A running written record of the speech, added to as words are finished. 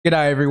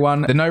G'day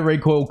everyone, the no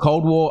recoil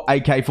Cold War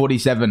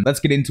AK47. Let's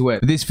get into it.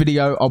 For this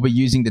video, I'll be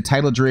using the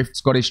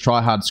Taylordrift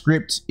ScottishTryHard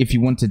script. If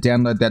you want to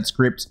download that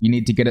script, you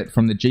need to get it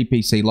from the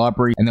GPC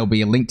library, and there'll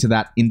be a link to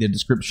that in the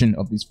description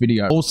of this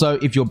video. Also,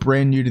 if you're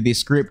brand new to this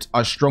script,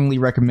 I strongly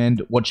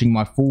recommend watching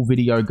my full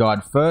video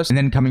guide first, and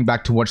then coming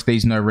back to watch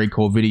these no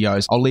recoil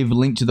videos. I'll leave a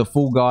link to the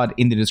full guide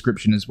in the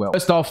description as well.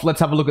 First off,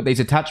 let's have a look at these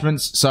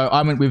attachments. So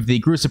I went with the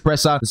Grew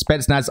Suppressor, the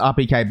Spetsnaz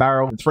RPK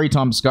barrel, the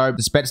 3x scope,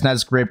 the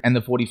Spetsnaz grip, and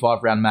the 45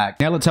 round mag.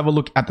 Now let's have a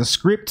look at the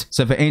script.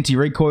 So for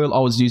anti-recoil, I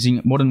was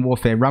using Modern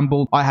Warfare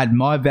Rumble. I had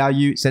my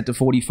value set to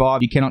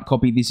 45. You cannot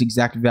copy this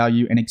exact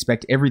value and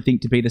expect everything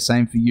to be the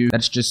same for you.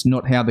 That's just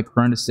not how the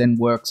Cronus send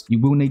works. You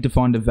will need to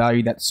find a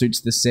value that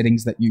suits the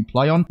settings that you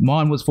play on.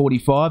 Mine was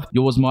 45.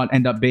 Yours might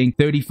end up being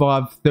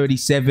 35,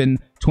 37,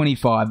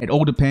 25. It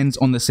all depends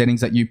on the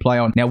settings that you play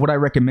on. Now, what I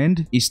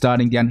recommend is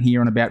starting down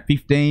here on about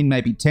 15,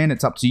 maybe 10.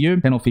 It's up to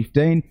you, 10 or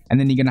 15. And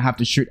then you're going to have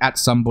to shoot at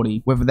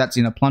somebody, whether that's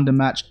in a plunder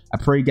match, a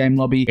pre-game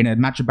lobby, in a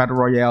match of battle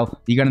royale.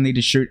 You're going to need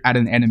to shoot at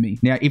an enemy.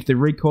 Now, if the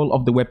recoil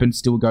of the weapon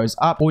still goes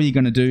up, all you're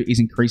going to do is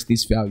increase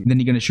this value. Then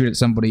you're going to shoot at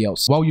somebody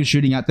else. While you're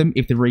shooting at them,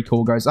 if the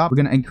recoil goes up, we're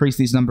going to increase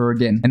this number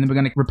again. And then we're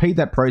going to repeat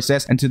that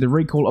process until the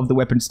recoil of the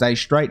weapon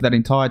stays straight that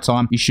entire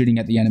time you're shooting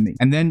at the enemy.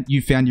 And then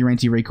you found your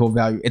anti-recoil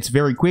value. It's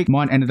very quick.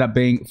 Mine ended up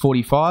being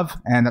 45,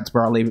 and that's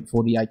where I leave it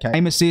for the AK.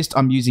 Aim assist,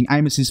 I'm using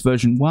aim assist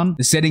version 1.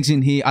 The settings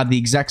in here are the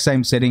exact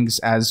same settings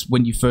as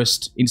when you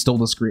first install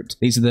the script.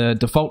 These are the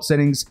default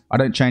settings. I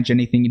don't change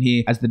anything in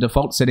here, as the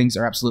default settings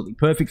are absolutely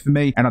perfect for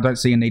me, and I don't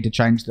see a need to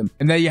change them.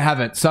 And there you have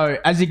it. So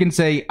as you can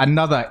see,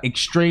 another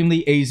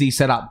extremely easy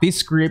setup. This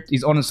script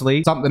is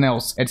honestly something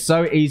else. It's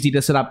so easy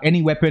to set up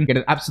any weapon, get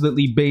it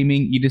absolutely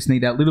beaming. You just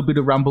need that little bit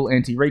of rumble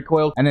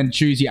anti-recoil, and then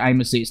choose your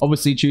aim assist.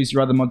 Obviously choose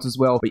your other mods as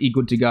well, but you're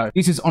good to go.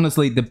 This is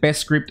honestly the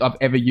best script I've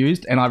ever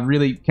used, and I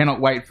really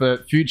cannot wait for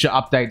future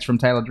updates from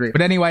Taylordrift.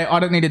 But anyway, I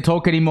don't need to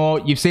talk anymore.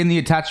 You've seen the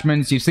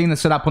attachments, you've seen the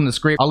setup on the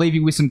script. I'll leave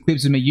you with some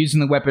clips of me using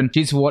the weapon.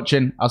 Cheers for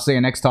watching. I'll see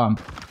you next time.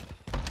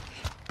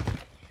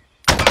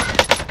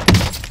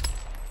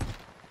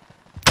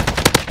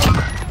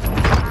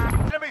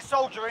 Enemy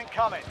soldier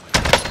incoming.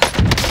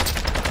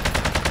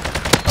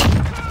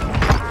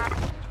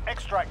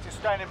 Extract is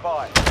standing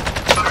by.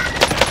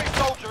 Enemy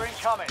soldier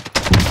incoming.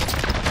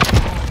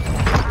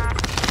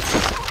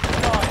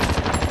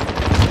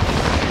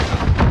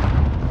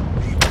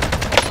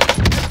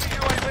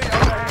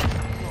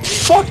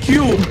 Fuck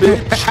you,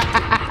 bitch!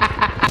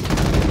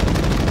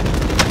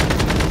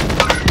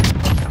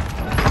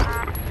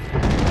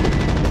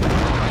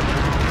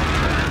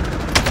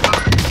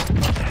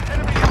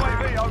 Enemy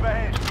UAV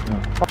overhead.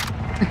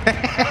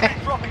 Enemy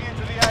dropping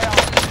into the AR.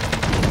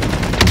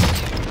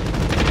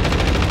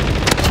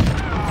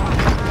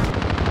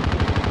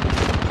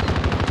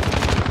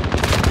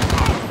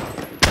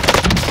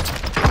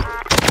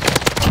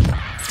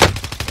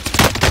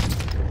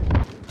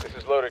 This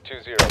is loader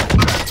 2-0.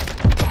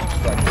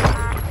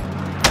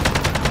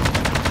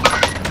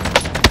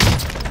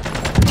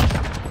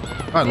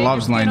 I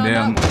love laying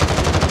down.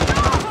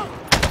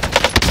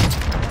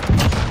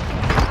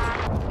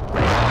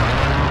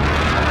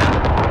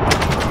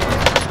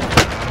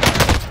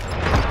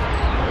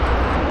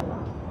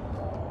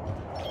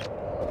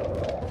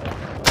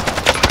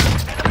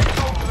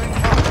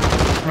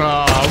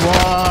 Oh,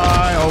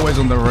 why? Always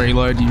on the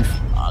reload, you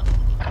fuck.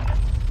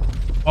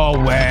 Oh,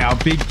 wow.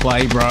 Big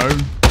play, bro.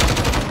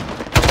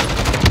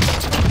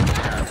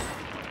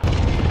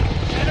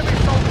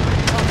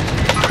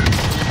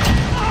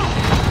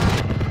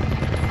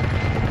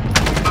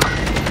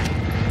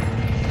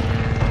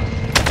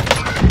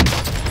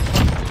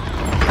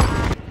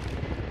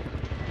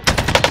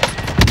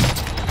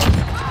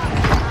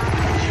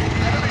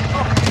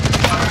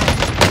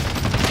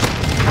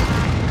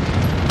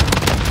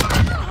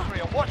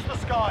 Watch the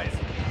skies.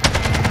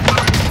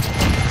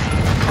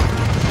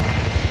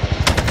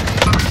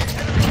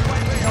 Enemy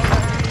UAV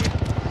overhead.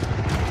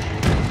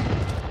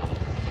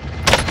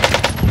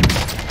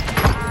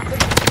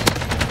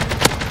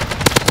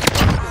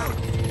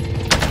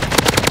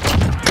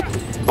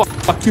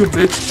 Fuck you,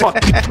 bitch. Fuck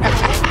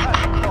you.